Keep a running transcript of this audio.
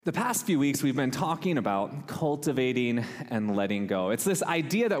The past few weeks, we've been talking about cultivating and letting go. It's this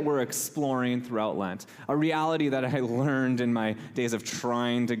idea that we're exploring throughout Lent. A reality that I learned in my days of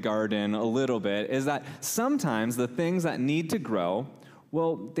trying to garden a little bit is that sometimes the things that need to grow,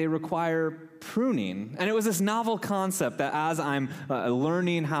 well, they require pruning. And it was this novel concept that as I'm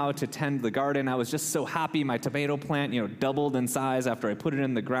learning how to tend the garden, I was just so happy my tomato plant, doubled in size after I put it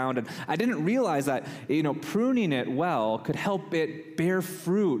in the ground. And I didn't realize that, pruning it well could help it bear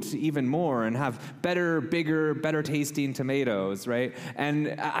fruit even more and have better, bigger, better tasting tomatoes, right?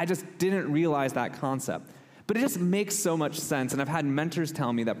 And I just didn't realize that concept. But it just makes so much sense. And I've had mentors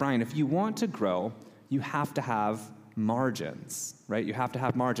tell me that, Brian, if you want to grow, you have to have margins, right? You have to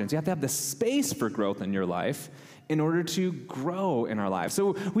have margins. You have to have the space for growth in your life in order to grow in our lives.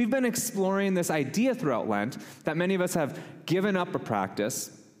 So we've been exploring this idea throughout Lent that many of us have given up a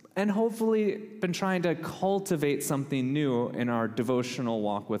practice and hopefully been trying to cultivate something new in our devotional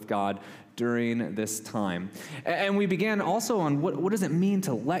walk with God during this time. And we began also on what does it mean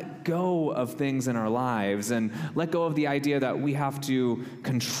to let go of things in our lives and let go of the idea that we have to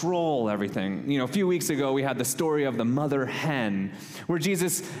control everything. A few weeks ago, we had the story of the mother hen, where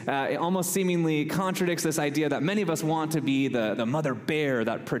Jesus almost seemingly contradicts this idea that many of us want to be the mother bear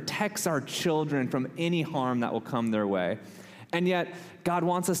that protects our children from any harm that will come their way. And yet, God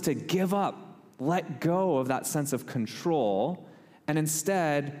wants us to give up, let go of that sense of control, and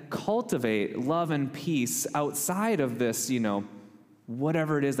instead cultivate love and peace outside of this,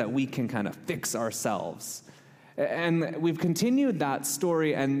 whatever it is that we can kind of fix ourselves. And we've continued that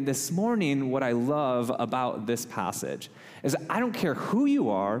story, and this morning, what I love about this passage is I don't care who you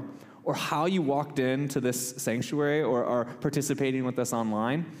are or how you walked into this sanctuary or are participating with us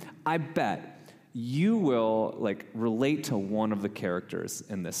online, I bet you will relate to one of the characters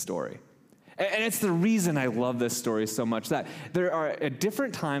in this story. And it's the reason I love this story so much, that there are at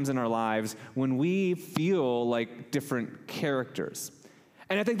different times in our lives when we feel like different characters.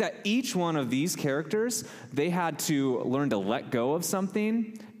 And I think that each one of these characters, they had to learn to let go of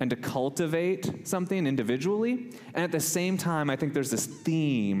something and to cultivate something individually. And at the same time, I think there's this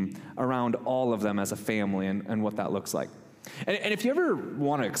theme around all of them as a family and what that looks like. And if you ever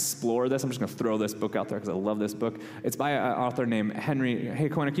want to explore this, I'm just going to throw this book out there because I love this book. It's by an author named Henry. Hey,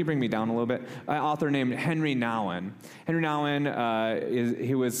 Cohen, can you bring me down a little bit? An author named Henry Nouwen. Henry Nouwen,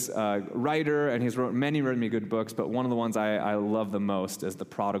 he was a writer, and he's wrote many good books, but one of the ones I love the most is The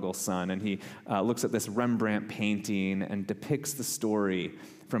Prodigal Son. And he looks at this Rembrandt painting and depicts the story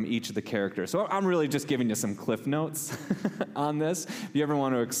from each of the characters. So I'm really just giving you some cliff notes on this, if you ever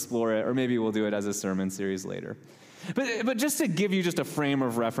want to explore it, or maybe we'll do it as a sermon series later. But just to give you just a frame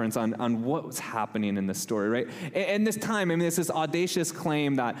of reference on what's happening in this story, right? In this time, there's this audacious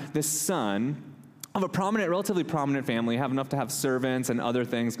claim that this son of a relatively prominent family, have enough to have servants and other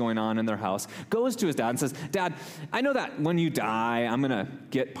things going on in their house, goes to his dad and says, "Dad, I know that when you die, I'm going to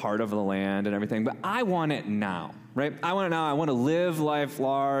get part of the land and everything, but I want it now." Right? I want it now. I want to live life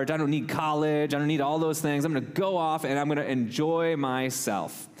large. I don't need college. I don't need all those things. I'm going to go off and I'm going to enjoy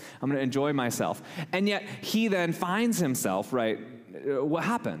myself. And yet he then finds himself, right? What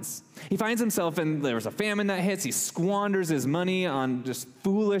happens? He finds himself there's a famine that hits. He squanders his money on just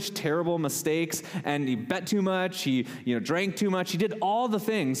foolish, terrible mistakes. And he bet too much. He, drank too much. He did all the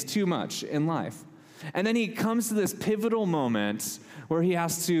things too much in life. And then he comes to this pivotal moment where he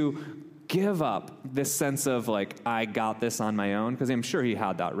has to give up this sense of I got this on my own, because I'm sure he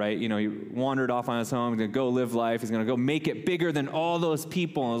had that, right? He wandered off on his own, he's going to go live life, he's going to go make it bigger than all those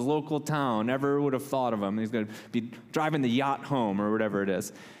people in his local town never would have thought of him. He's going to be driving the yacht home or whatever it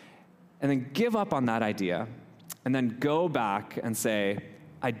is. And then give up on that idea, and then go back and say,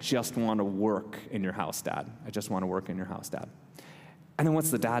 "I just want to work in your house, Dad. I just want to work in your house, Dad." And then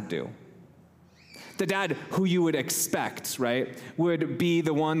what's the dad do? The dad who you would expect, right, would be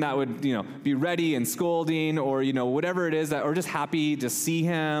the one that would, be ready and scolding or, whatever it is, or just happy to see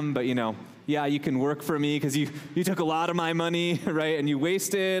him. But, yeah, you can work for me because you took a lot of my money, right, and you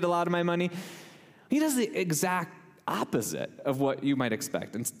wasted a lot of my money. He does the exact opposite of what you might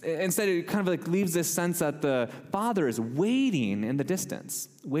expect. Instead, it kind of leaves this sense that the father is waiting to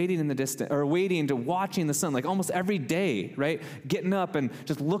watching the son, almost every day, right, getting up and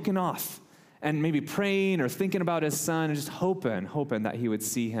just looking off. And maybe praying or thinking about his son and just hoping that he would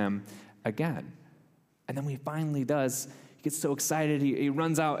see him again. And then when he finally does, he gets so excited, he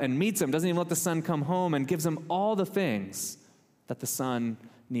runs out and meets him, doesn't even let the son come home, and gives him all the things that the son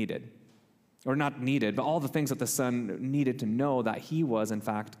needed. Or not needed, but all the things that the son needed to know that he was, in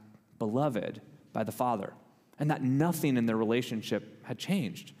fact, beloved by the father. And that nothing in their relationship had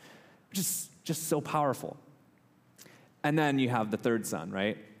changed. Which is just so powerful. And then you have the third son,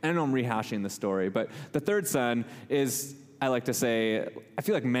 right? And I know I'm rehashing the story, but the third son is, I like to say, I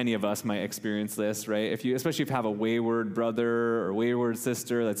feel like many of us might experience this, right? Especially if you have a wayward brother or wayward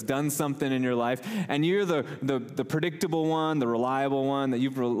sister that's done something in your life, and you're the predictable one, the reliable one,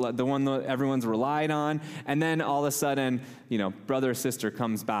 the one that everyone's relied on, and then all of a sudden, brother or sister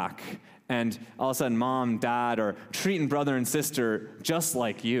comes back, and all of a sudden mom, dad are treating brother and sister just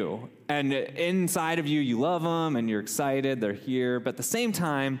like you. And inside of you, you love them, and you're excited, they're here, but at the same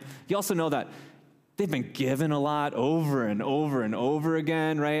time, you also know that they've been given a lot over and over and over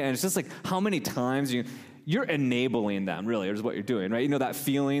again, right? And it's just like how many times you're enabling them, really, is what you're doing, right? That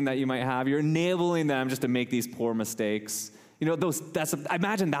feeling that you might have. You're enabling them just to make these poor mistakes. I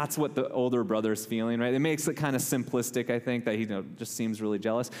imagine that's what the older brother's feeling, right? It makes it kind of simplistic, I think, that he just seems really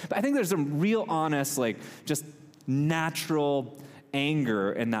jealous. But I think there's some real honest, just natural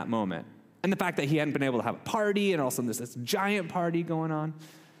anger in that moment. And the fact that he hadn't been able to have a party, and all of a sudden there's this giant party going on.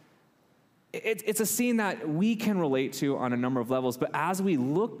 It's a scene that we can relate to on a number of levels, but as we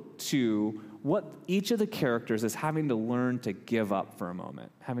look to what each of the characters is having to learn to give up for a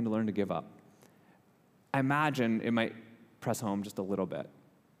moment, having to learn to give up, I imagine it might press home just a little bit.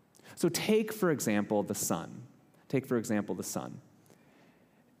 So take, for example, the son. And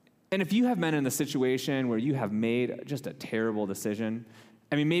if you have been in the situation where you have made just a terrible decision,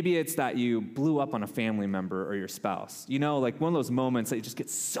 maybe it's that you blew up on a family member or your spouse. One of those moments that you just get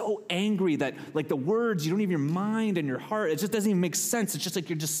so angry that, the words, you don't even your mind and your heart, it just doesn't even make sense. It's just like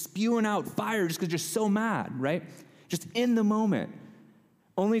you're just spewing out fire just because you're so mad, right? Just in the moment.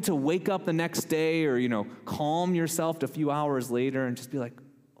 Only to wake up the next day or, calm yourself a few hours later and just be like,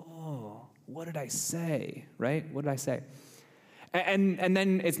 oh, what did I say, right? What did I say? And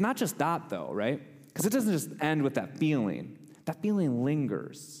then it's not just that, though, right? Because it doesn't just end with that feeling. That feeling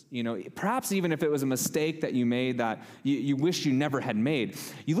lingers. Perhaps even if it was a mistake that you made that you wish you never had made,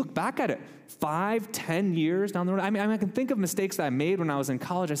 you look back at it 5-10 years down the road. I can think of mistakes that I made when I was in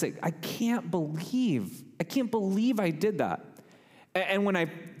college. I say, I can't believe I did that. And when I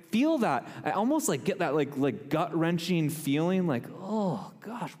feel that, I almost get that gut-wrenching feeling oh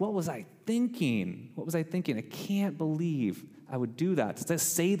gosh, what was I thinking? I can't believe I would do that, to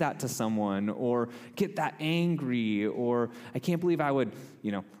say that to someone or get that angry, or I can't believe I would,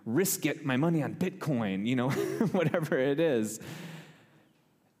 risk my money on Bitcoin, whatever it is.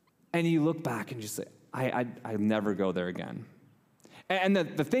 And you look back and you say, I'll never go there again. And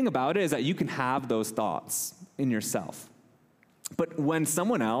the thing about it is that you can have those thoughts in yourself. But when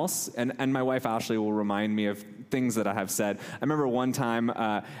someone else, and my wife Ashley will remind me of things that I have said. I remember one time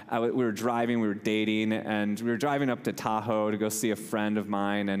we were dating, and we were driving up to Tahoe to go see a friend of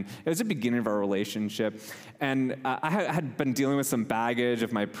mine, and it was the beginning of our relationship. And I had been dealing with some baggage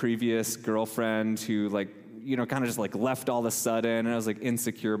of my previous girlfriend who kind of just left all of a sudden, and I was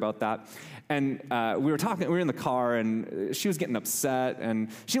insecure about that. And we were in the car, and she was getting upset, and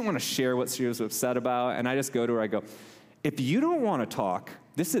she didn't want to share what she was upset about. And I just go to her, I go, if you don't want to talk,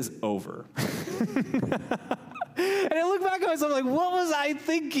 this is over. And I look back at myself what was I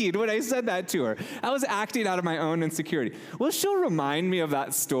thinking when I said that to her? I was acting out of my own insecurity. Well, she'll remind me of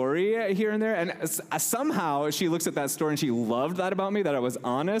that story here and there, and somehow she looks at that story and she loved that about me, that I was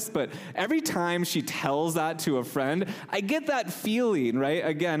honest, but every time she tells that to a friend, I get that feeling, right,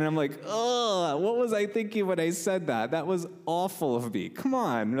 again, and I'm like, ugh, what was I thinking when I said that? That was awful of me. Come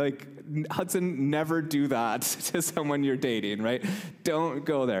on, Hudson, never do that to someone you're dating, right? Don't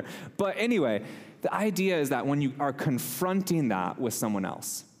go there. But anyway, the idea is that when you are confronting that with someone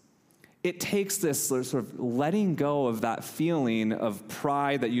else, it takes this sort of letting go of that feeling of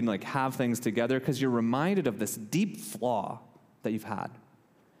pride that you have things together, because you're reminded of this deep flaw that you've had.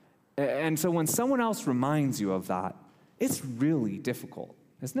 And so when someone else reminds you of that, it's really difficult,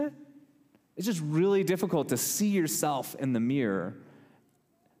 isn't it? It's just really difficult to see yourself in the mirror.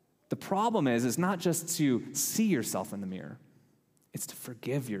 The problem is not just to see yourself in the mirror, it's to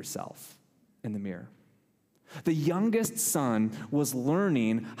forgive yourself in the mirror. The youngest son was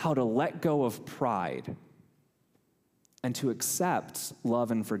learning how to let go of pride and to accept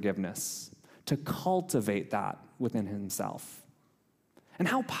love and forgiveness, to cultivate that within himself. And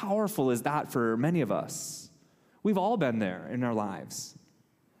how powerful is that for many of us? We've all been there in our lives.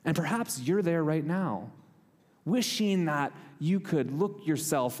 And perhaps you're there right now, wishing that you could look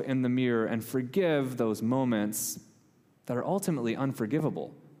yourself in the mirror and forgive those moments that are ultimately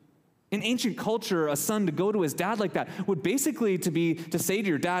unforgivable. In ancient culture, a son to go to his dad like that would basically to say to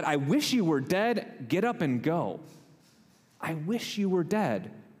your dad, I wish you were dead, get up and go. I wish you were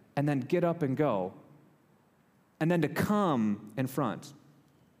dead, and then get up and go. And then to come in front.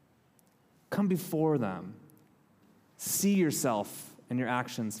 Come before them. See yourself and your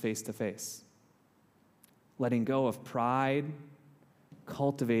actions face to face. Letting go of pride,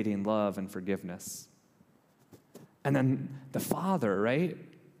 cultivating love and forgiveness. And then the Father, right?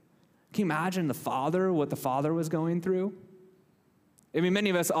 Can you imagine what the Father was going through? I mean, many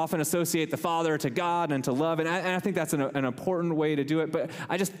of us often associate the Father to God and to love, and I think that's an important way to do it, but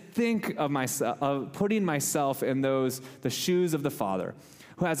I just think of myself, of putting myself in the shoes of the Father,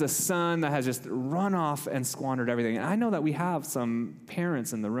 who has a son that has just run off and squandered everything. And I know that we have some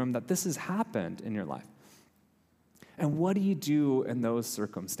parents in the room that this has happened in your life. And what do you do in those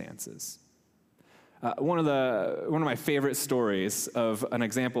circumstances? One of my favorite stories of an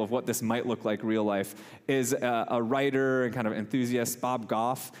example of what this might look like real life is a writer and kind of enthusiast, Bob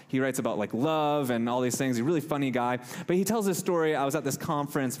Goff. He writes about like love and all these things. He's a really funny guy. But he tells this story. I was at this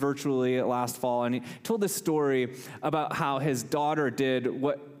conference virtually last fall, and he told this story about how his daughter did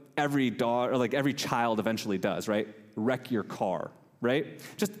what every child eventually does, right? Wreck your car. Right?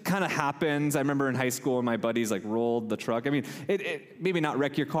 Just kind of happens. I remember in high school, my buddies like rolled the truck. I mean, it maybe not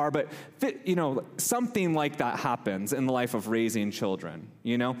wreck your car, but something like that happens in the life of raising children.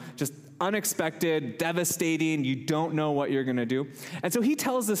 Just unexpected, devastating. You don't know what you're going to do. And so he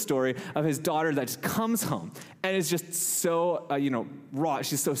tells the story of his daughter that just comes home and is just so, raw.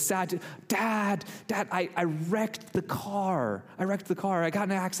 She's so sad. Dad, I wrecked the car. I got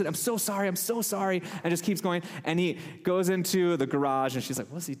in an accident. I'm so sorry. And just keeps going. And he goes into the garage and she's like,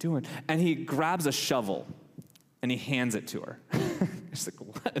 what's he doing? And he grabs a shovel and he hands it to her. She's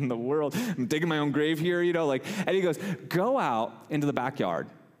like, what in the world? I'm digging my own grave here, and he goes, go out into the backyard.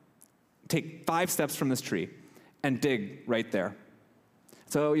 Take 5 steps from this tree and dig right there.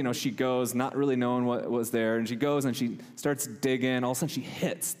 So, she goes, not really knowing what was there, and she goes and she starts digging. All of a sudden, she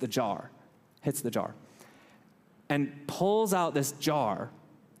hits the jar, and pulls out this jar,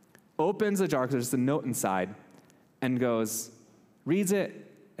 opens the jar, because there's a note inside, and reads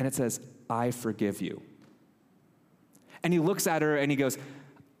it, and it says, I forgive you. And he looks at her and he goes,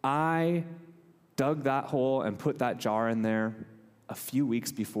 I dug that hole and put that jar in there a few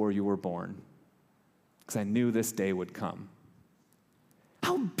weeks before you were born, because I knew this day would come.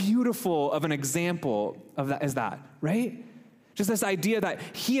 How beautiful of an example of that is that, right? Just this idea that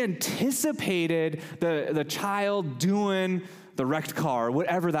he anticipated the child doing the wrecked car,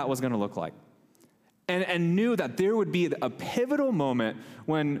 whatever that was going to look like, and knew that there would be a pivotal moment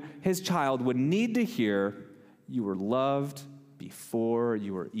when his child would need to hear, you were loved before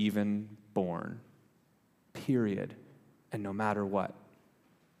you were even born, period. And no matter what.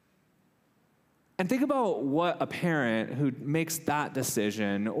 And think about what a parent who makes that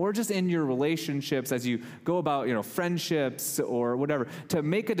decision, or just in your relationships as you go about, friendships or whatever, to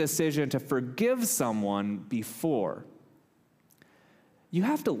make a decision to forgive someone before. You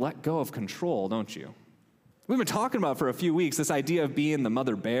have to let go of control, don't you? We've been talking about for a few weeks this idea of being the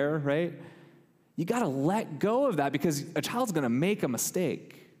mother bear, right? You got to let go of that, because a child's going to make a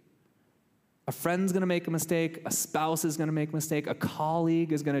mistake. A friend's going to make a mistake, a spouse is going to make a mistake, a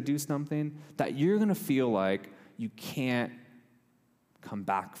colleague is going to do something that you're going to feel like you can't come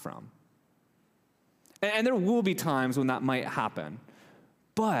back from. And there will be times when that might happen.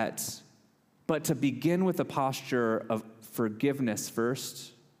 But to begin with a posture of forgiveness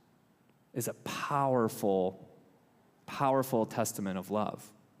first is a powerful, powerful testament of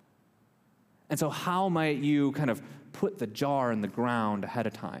love. And so how might you kind of put the jar in the ground ahead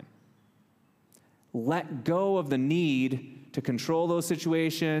of time? Let go of the need to control those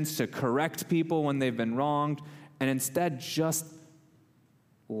situations, to correct people when they've been wronged, and instead just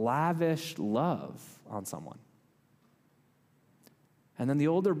lavish love on someone. And then the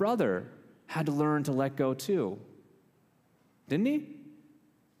older brother had to learn to let go too. Didn't he?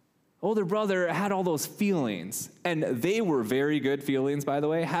 Older brother had all those feelings, and they were very good feelings, by the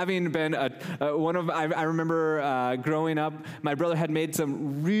way. Having been I remember growing up, my brother had made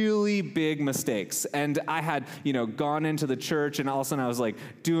some really big mistakes, and I had, gone into the church, and all of a sudden I was like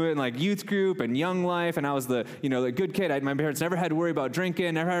doing like youth group and young life, and I was the good kid. My parents never had to worry about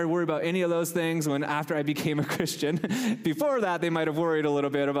drinking, never had to worry about any of those things. After I became a Christian, before that they might have worried a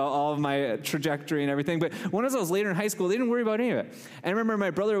little bit about all of my trajectory and everything. But once I was later in high school, they didn't worry about any of it. And I remember my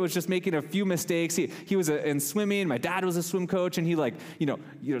brother was just making a few mistakes. He was in swimming. My dad was a swim coach, and he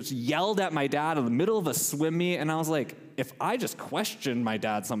yelled at my dad in the middle of a swim meet. And I was like, if I just questioned my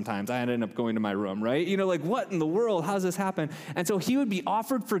dad sometimes, I ended up going to my room, right? What in the world? How does this happen? And so he would be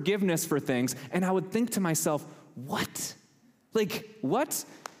offered forgiveness for things, and I would think to myself, what? What?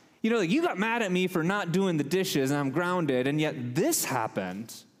 You got mad at me for not doing the dishes, and I'm grounded, and yet this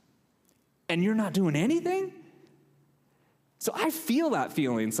happened, and you're not doing anything? So I feel that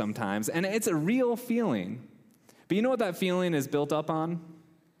feeling sometimes, and it's a real feeling. But you know what that feeling is built up on?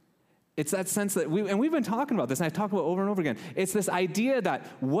 It's that sense that we've been talking about this, and I've talked about it over and over again. It's this idea that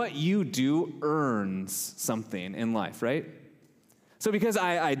what you do earns something in life, right? So because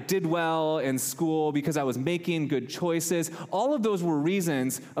I did well in school, because I was making good choices, all of those were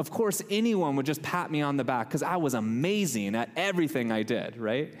reasons, of course, anyone would just pat me on the back because I was amazing at everything I did,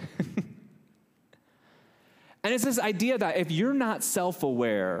 right? And it's this idea that if you're not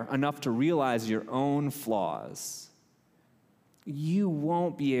self-aware enough to realize your own flaws, you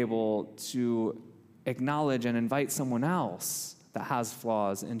won't be able to acknowledge and invite someone else that has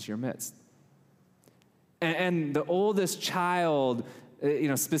flaws into your midst. And the oldest child,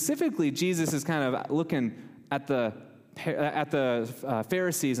 specifically, Jesus is kind of looking at the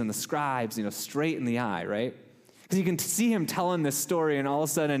Pharisees and the scribes, straight in the eye, right? Because you can see him telling this story, and all of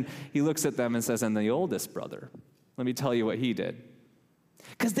a sudden he looks at them and says, "And the oldest brother, let me tell you what he did."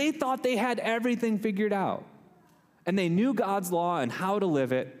 Because they thought they had everything figured out, and they knew God's law and how to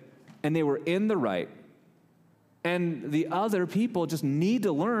live it, and they were in the right. And the other people just need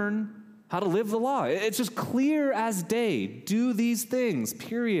to learn how to live the law. It's just clear as day. Do these things,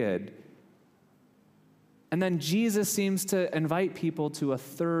 period. And then Jesus seems to invite people to a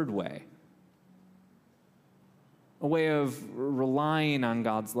third way, a way of relying on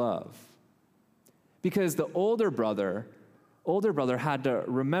God's love. Because the older brother had to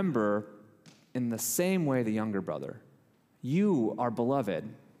remember, in the same way the younger brother, you are beloved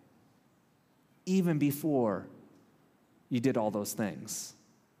even before you did all those things.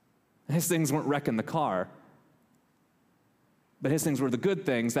 His things weren't wrecking the car, but his things were the good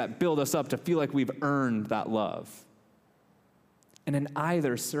things that build us up to feel like we've earned that love. And in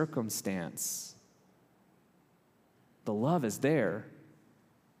either circumstance, the love is there.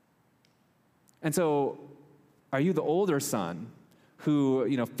 And so, are you the older son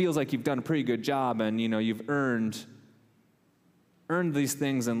who, feels like you've done a pretty good job and, you've earned these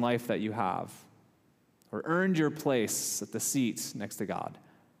things in life that you have, or earned your place at the seat next to God?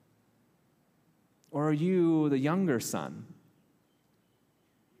 Or are you the younger son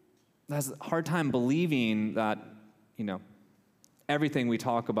that has a hard time believing that, everything we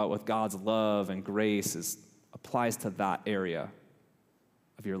talk about with God's love and grace applies to that area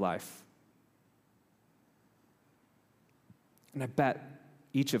of your life? And I bet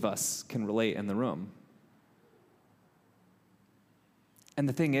each of us can relate in the room. And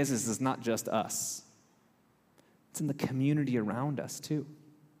the thing is it's not just us. It's in the community around us too.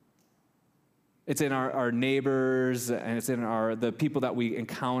 It's in our neighbors, and it's in the people that we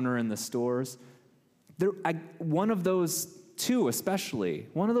encounter in the stores. One of those two especially,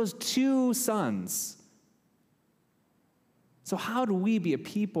 one of those two sons. So how do we be a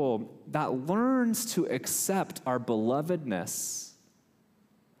people that learns to accept our belovedness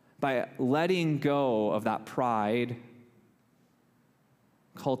by letting go of that pride,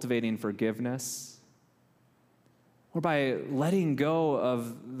 cultivating forgiveness, or by letting go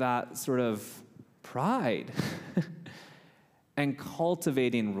of that sort of pride and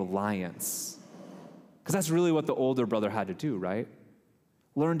cultivating reliance? Because that's really what the older brother had to do, right?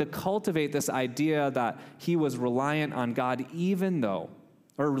 Learn to cultivate this idea that he was reliant on God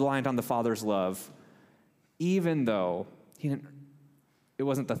reliant on the Father's love, even though it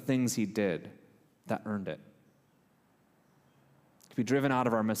wasn't the things he did that earned it. It could be driven out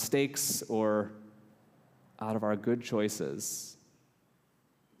of our mistakes or out of our good choices.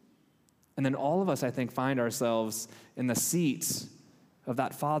 And then all of us, I think, find ourselves in the seat of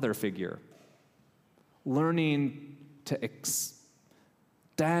that father figure, learning to extend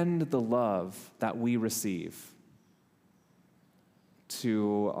the love that we receive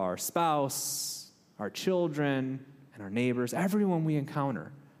to our spouse, our children, and our neighbors, everyone we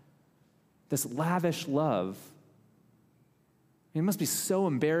encounter. This lavish love. It must be so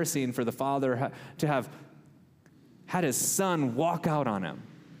embarrassing for the father to have had his son walk out on him.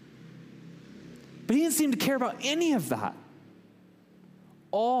 But he didn't seem to care about any of that.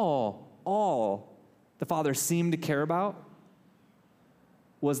 All the father seemed to care about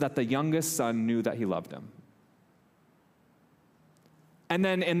was that the youngest son knew that he loved him. And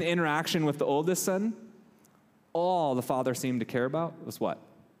then in the interaction with the oldest son, all the father seemed to care about was what?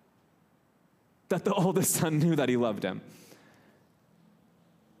 That the oldest son knew that he loved him.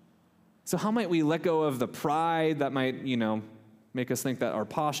 So how might we let go of the pride that might, make us think that our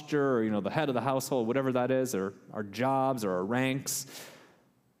posture or, the head of the household, whatever that is, or our jobs or our ranks,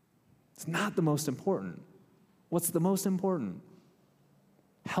 it's not the most important. What's the most important?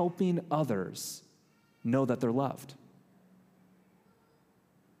 Helping others know that they're loved.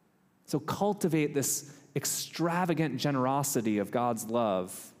 So cultivate this extravagant generosity of God's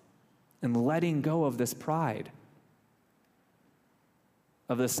love and letting go of this pride.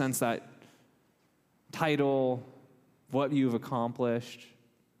 of the sense that title, what you've accomplished,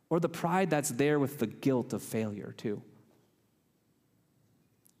 or the pride that's there with the guilt of failure too.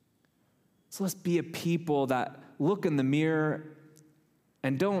 So let's be a people that look in the mirror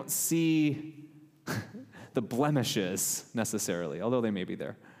and don't see the blemishes necessarily, although they may be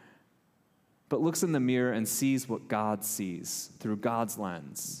there, but looks in the mirror and sees what God sees through God's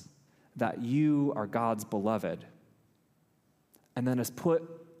lens, that you are God's beloved, and then is put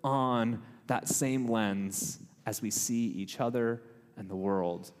on that same lens as we see each other and the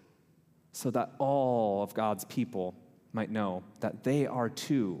world, so that all of God's people might know that they are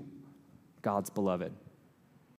too God's beloved.